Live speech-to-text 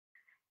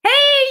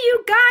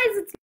guys,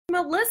 it's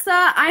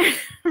Melissa.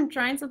 I'm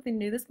trying something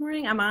new this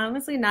morning. I'm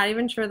honestly not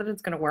even sure that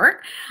it's going to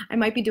work. I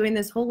might be doing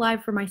this whole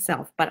live for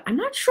myself, but I'm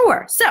not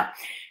sure. So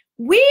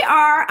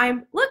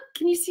look,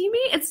 can you see me?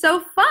 It's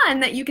so fun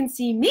that you can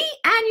see me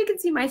and you can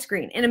see my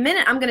screen. In a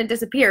minute, I'm going to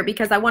disappear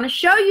because I want to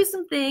show you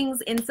some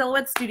things in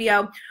Silhouette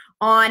Studio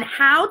on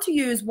how to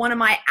use one of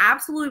my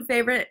absolute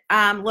favorite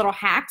little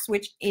hacks,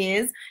 which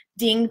is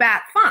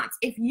DINGBAT fonts.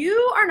 If you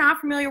are not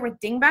familiar with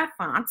DINGBAT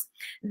fonts,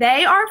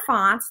 they are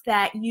fonts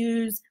that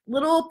use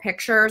little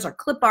pictures or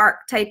clip art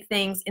type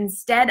things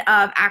instead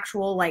of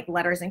actual like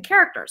letters and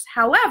characters.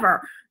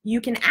 However, you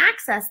can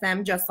access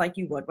them just like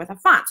you would with a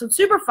font. So it's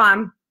super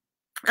fun,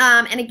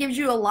 and it gives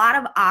you a lot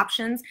of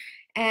options.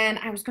 And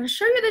I was going to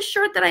show you this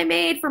shirt that I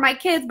made for my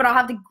kids, but I'll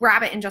have to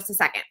grab it in just a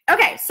second.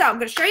 Okay, so I'm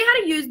going to show you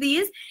how to use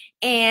these,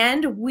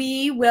 and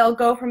we will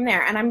go from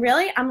there. And I'm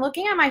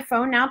looking at my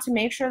phone now to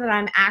make sure that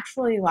I'm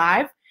actually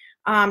live.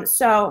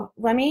 So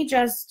let me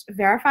just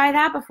verify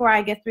that before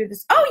I get through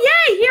this.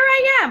 Oh, yay, here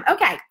I am.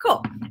 Okay,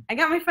 cool. I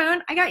got my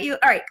phone. I got you.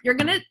 All right, I'm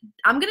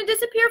going to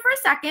disappear for a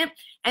second,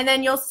 and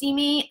then you'll see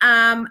me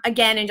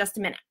again in just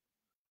a minute.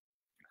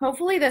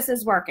 Hopefully this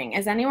is working.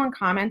 Is anyone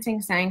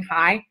commenting saying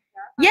hi?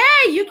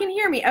 Yay, you can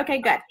hear me. Okay,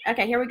 good.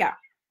 Okay, here we go.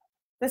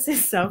 This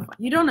is so fun.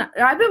 You don't know.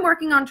 I've been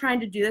working on trying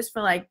to do this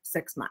for like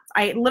 6 months.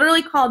 I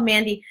literally called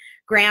Mandy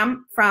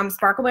Graham from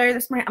Sparkleberry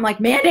this morning. I'm like,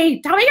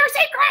 Mandy, tell me your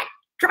secret.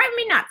 Driving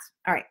me nuts.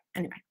 All right,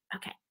 anyway,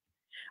 okay.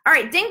 All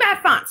right,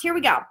 DINGBAT fonts, here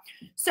we go.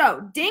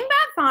 So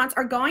DINGBAT fonts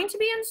are going to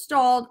be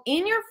installed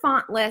in your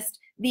font list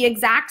the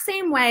exact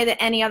same way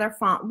that any other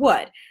font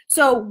would.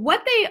 So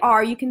what they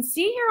are, you can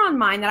see here on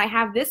mine that I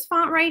have this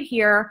font right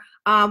here,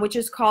 which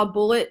is called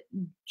Bullet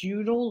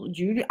Doodle.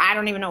 I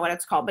don't even know what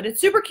it's called, but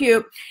it's super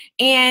cute.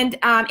 And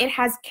it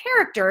has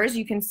characters.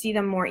 You can see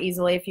them more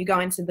easily if you go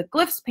into the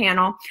glyphs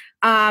panel,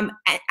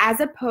 as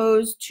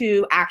opposed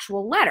to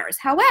actual letters.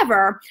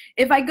 However,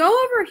 if I go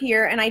over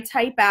here and I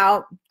type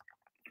out,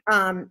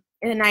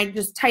 and I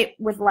just type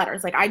with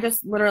letters, like I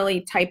just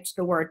literally typed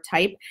the word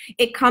type,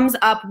 it comes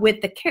up with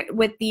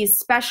these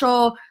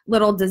special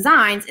little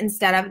designs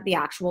instead of the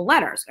actual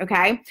letters,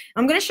 okay?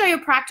 I'm gonna show you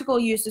practical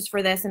uses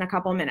for this in a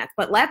couple minutes,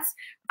 but let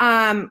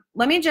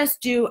me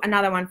just do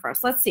another one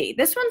first. Let's see,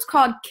 this one's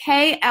called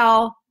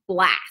KL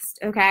Blast,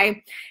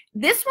 okay?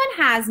 This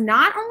one has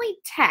not only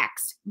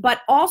text,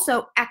 but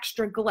also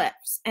extra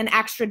glyphs and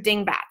extra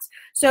dingbats.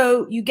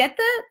 So you get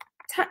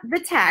the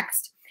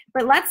text,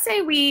 but let's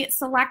say we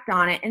select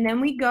on it and then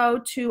we go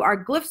to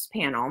our glyphs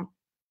panel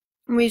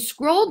and we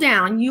scroll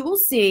down, you will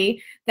see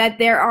that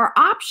there are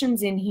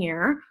options in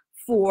here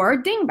for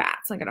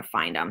dingbats. I gotta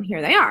find them.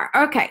 Here they are.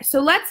 Okay, so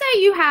let's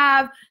say you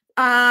have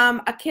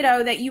a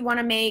kiddo that you want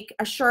to make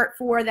a shirt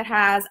for that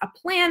has a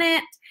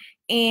planet,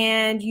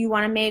 and you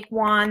want to make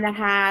one that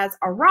has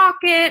a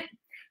rocket.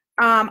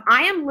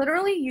 I am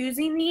literally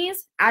using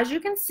these, as you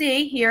can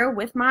see here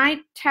with my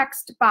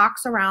text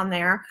box around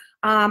there.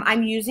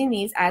 I'm using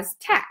these as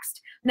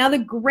text. Now the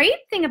great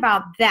thing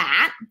about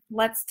that,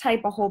 let's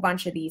type a whole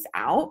bunch of these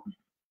out.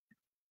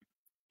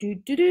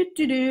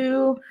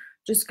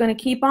 Just gonna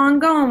keep on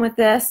going with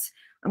this.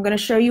 I'm gonna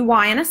show you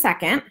why in a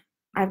second.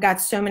 I've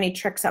got so many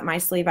tricks up my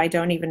sleeve, I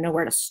don't even know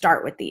where to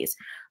start with these.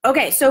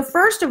 Okay, so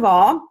first of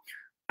all,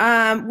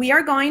 we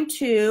are going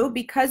to,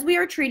 because we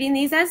are treating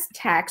these as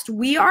text,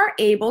 we are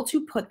able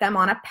to put them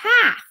on a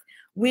path,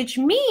 which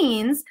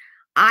means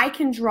I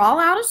can draw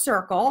out a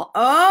circle.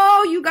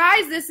 Oh, you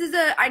guys,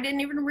 I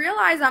didn't even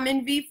realize I'm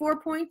in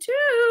V4.2.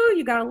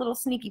 You got a little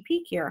sneaky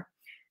peek here.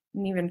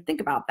 Didn't even think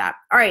about that.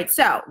 All right,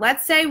 so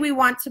let's say we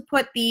want to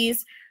put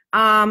these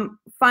fun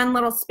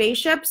little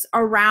spaceships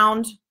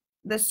around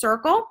the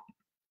circle.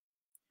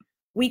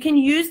 We can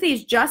use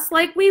these just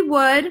like we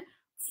would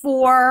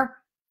for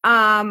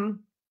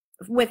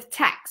with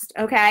text,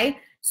 okay?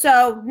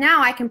 So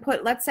now I can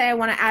put, let's say I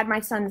want to add my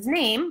son's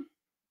name.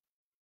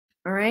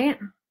 All right,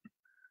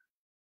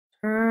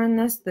 turn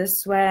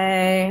this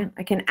way.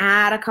 I can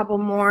add a couple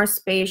more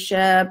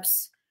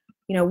spaceships,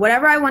 you know,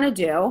 whatever I want to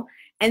do.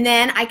 And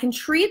then I can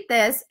treat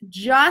this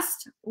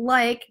just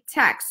like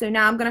text. So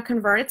now I'm going to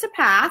convert it to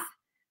path,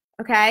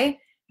 okay?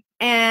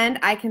 And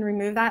I can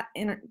remove that,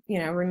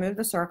 remove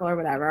the circle or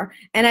whatever.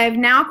 And I've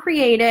now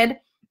created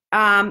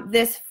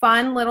this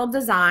fun little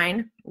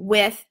design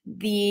with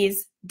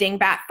these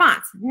DINGBAT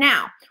fonts.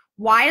 Now,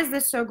 why is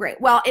this so great?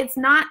 Well, it's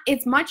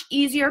much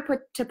easier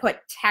to put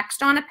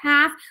text on a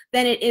path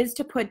than it is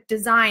to put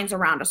designs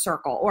around a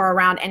circle or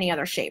around any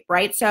other shape,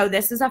 right? So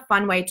this is a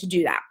fun way to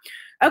do that.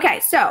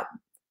 Okay, so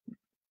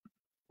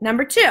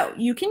number 2,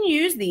 you can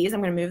use these.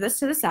 I'm going to move this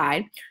to the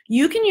side.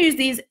 You can use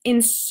these in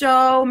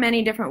so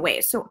many different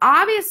ways. So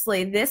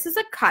obviously, this is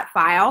a cut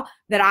file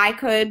that I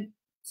could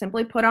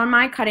simply put on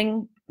my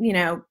cutting,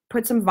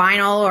 put some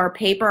vinyl or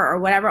paper or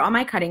whatever on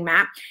my cutting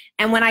mat.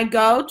 And when I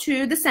go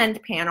to the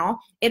send panel,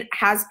 it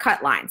has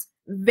cut lines.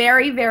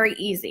 Very, very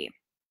easy.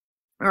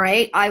 All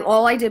right.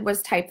 All I did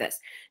was type this.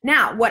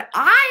 Now, what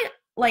I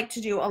like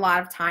to do a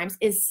lot of times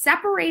is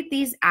separate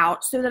these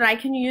out so that I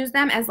can use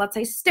them as, let's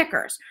say,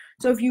 stickers.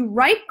 So if you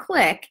right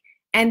click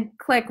and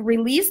click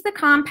release the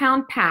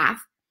compound path.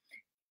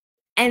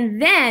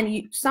 And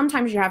then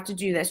sometimes you have to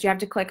do this. You have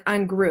to click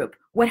ungroup.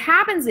 What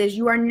happens is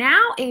you are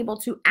now able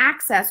to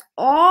access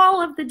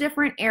all of the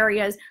different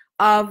areas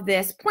of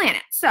this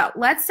planet. So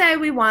let's say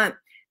we want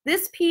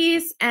this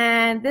piece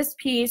and this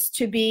piece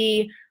to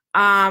be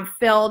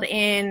filled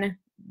in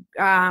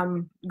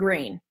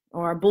green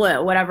or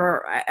blue,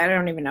 whatever. I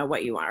don't even know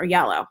what you want, or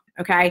yellow,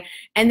 okay?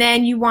 And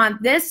then you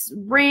want this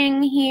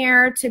ring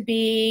here to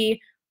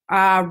be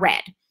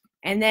red.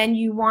 And then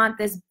you want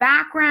this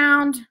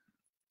background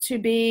to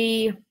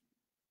be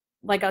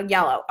like a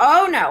yellow.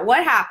 Oh no,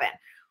 what happened?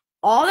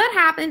 All that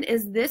happened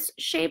is this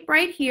shape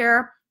right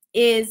here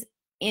is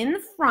in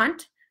the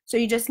front. So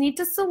you just need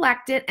to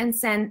select it and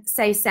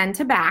say send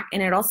to back,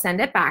 and it'll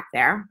send it back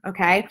there,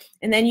 okay?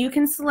 And then you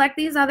can select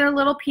these other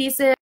little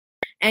pieces,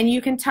 and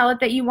you can tell it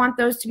that you want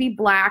those to be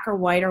black or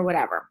white or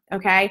whatever,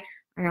 okay?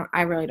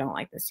 I really don't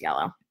like this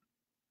yellow.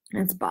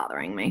 It's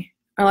bothering me.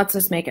 Or let's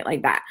just make it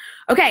like that.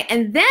 Okay,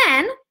 and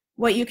then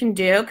what you can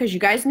do, because you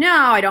guys know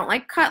I don't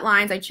like cut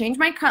lines, I change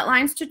my cut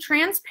lines to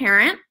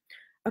transparent,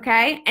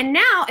 okay? And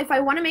now if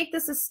I want to make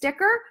this a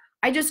sticker,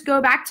 I just go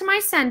back to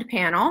my send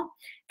panel,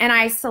 and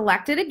I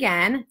select it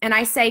again, and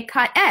I say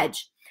cut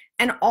edge.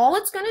 And all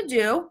it's going to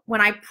do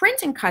when I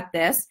print and cut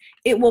this,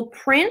 it will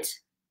print,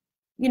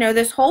 you know,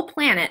 this whole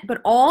planet,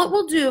 but all it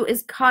will do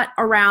is cut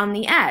around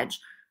the edge.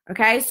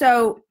 Okay,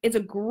 so it's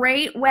a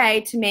great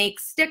way to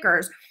make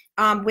stickers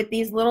with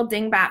these little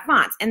DINGBAT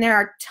fonts, and there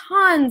are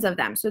tons of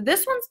them. So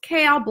this one's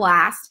KL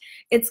Blast.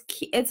 It's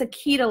a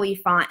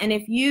Keatally font, and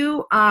if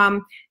you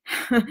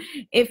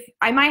if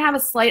I might have a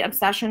slight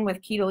obsession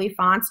with Keatally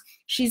fonts,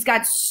 she's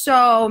got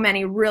so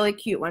many really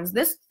cute ones.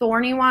 This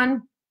thorny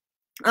one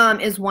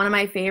is one of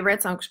my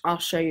favorites. I'll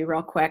show you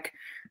real quick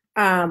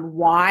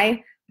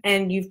why.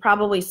 And you've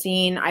probably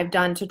seen, I've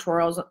done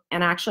tutorials,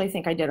 and actually I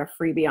think I did a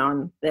freebie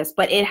on this,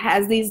 but it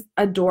has these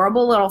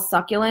adorable little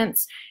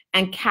succulents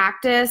and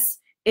cactus.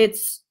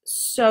 It's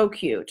so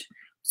cute.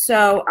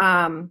 So,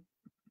 and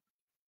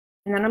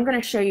then I'm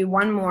going to show you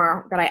one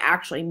more that I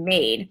actually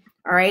made.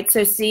 All right,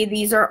 so see,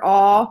 these are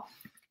all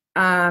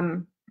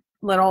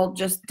little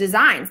just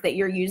designs that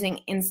you're using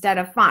instead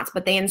of fonts,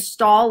 but they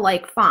install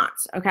like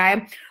fonts, okay?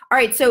 All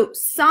right, so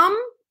some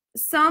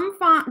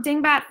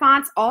DINGBAT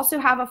fonts also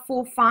have a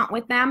full font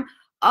with them.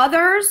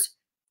 Others,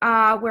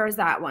 where is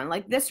that one?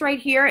 Like this right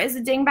here is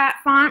a DINGBAT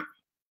font.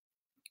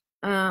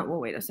 Well,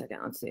 wait a second,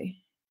 let's see.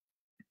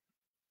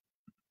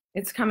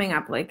 It's coming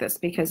up like this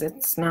because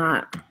it's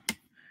not,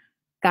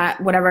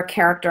 that whatever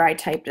character I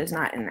typed is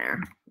not in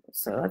there.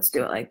 So let's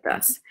do it like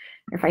this.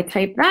 If I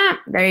type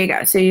that, there you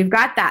go. So you've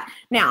got that.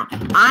 Now,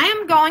 I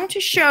am going to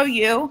show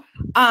you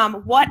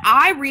what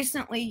I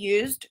recently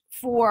used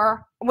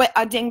for what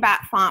a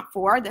DINGBAT font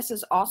for. This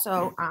is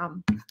also,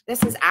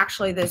 this is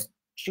actually this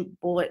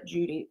Bullet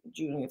Judy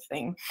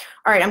thing.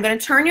 All right, I'm going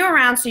to turn you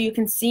around so you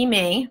can see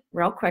me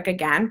real quick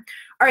again.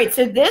 All right,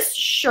 so this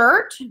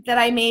shirt that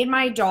I made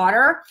my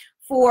daughter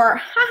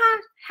for,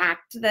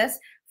 hacked this,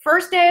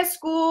 first day of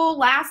school,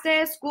 last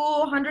day of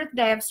school, 100th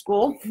day of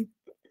school.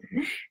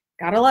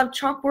 Gotta love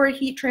chalkboard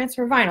heat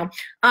transfer vinyl.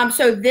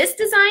 So this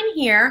design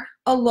here,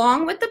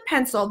 along with the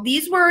pencil,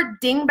 these were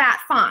DINGBAT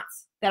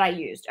fonts that I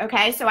used,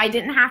 okay? So I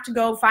didn't have to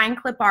go find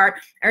clip art.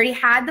 I already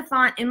had the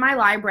font in my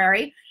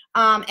library,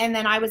 and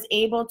then I was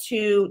able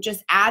to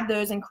just add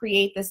those and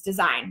create this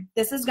design.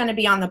 This is gonna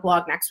be on the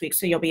blog next week,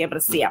 so you'll be able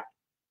to see it.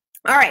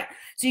 All right,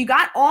 so you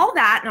got all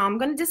that. Now I'm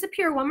gonna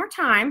disappear one more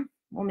time.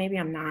 Well, maybe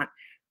I'm not.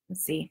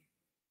 Let's see.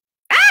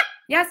 Ah,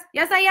 yes,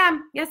 I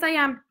am. Yes, I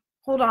am.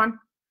 Hold on.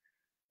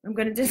 I'm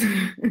gonna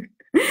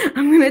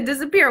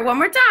disappear one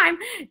more time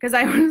because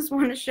I just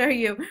want to show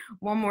you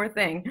one more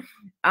thing,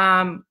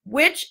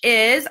 which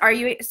is, are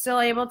you still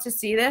able to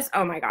see this?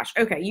 Oh my gosh,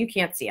 okay, you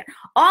can't see it.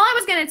 All I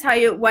was gonna tell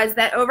you was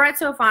that over at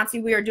So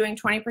Fontsy, we are doing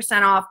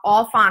 20% off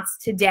all fonts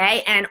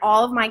today, and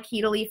all of my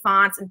Keatally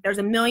fonts, and there's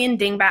a million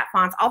DINGBAT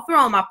fonts. I'll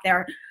throw them up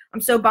there.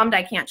 I'm so bummed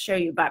I can't show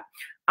you, but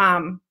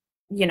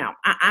you know,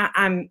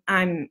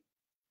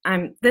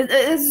 this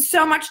is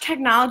so much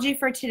technology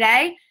for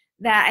today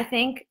that I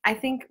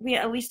think we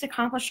at least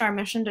accomplished our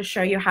mission to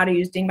show you how to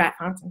use DINGBAT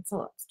fonts in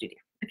Silhouette Studio.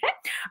 Okay.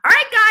 All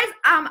right, guys.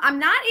 I'm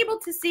not able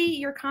to see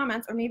your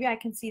comments, or maybe I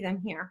can see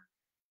them here.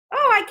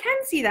 Oh, I can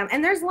see them,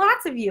 and there's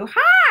lots of you.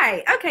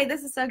 Hi. Okay,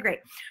 this is so great.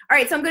 All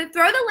right, so I'm going to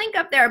throw the link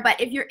up there,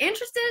 but if you're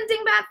interested in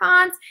DINGBAT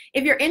fonts,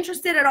 if you're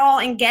interested at all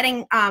in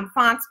getting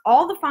fonts,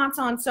 all the fonts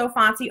on So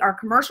Fontsy are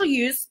commercial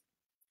use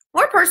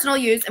or personal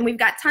use, and we've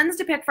got tons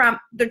to pick from.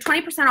 They're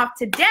 20% off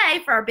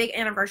today for our big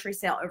anniversary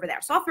sale over there,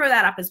 so I'll throw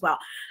that up as well.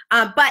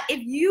 But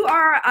if you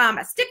are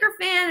a sticker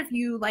fan, if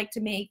you like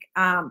to make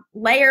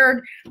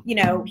layered, you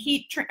know,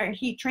 heat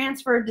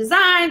transfer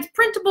designs,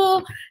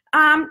 printable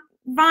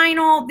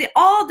vinyl,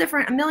 all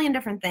different, a million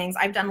different things.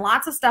 I've done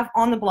lots of stuff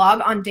on the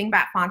blog on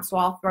DINGBAT fonts, so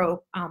I'll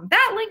throw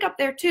that link up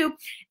there too.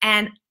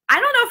 And I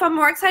don't know if I'm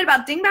more excited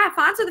about DINGBAT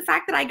fonts or the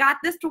fact that I got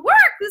this to work.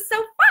 This is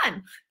so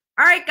fun.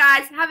 All right,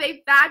 guys, have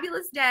a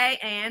fabulous day,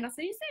 and I'll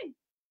see you soon.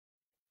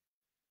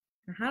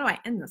 How do I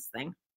end this thing?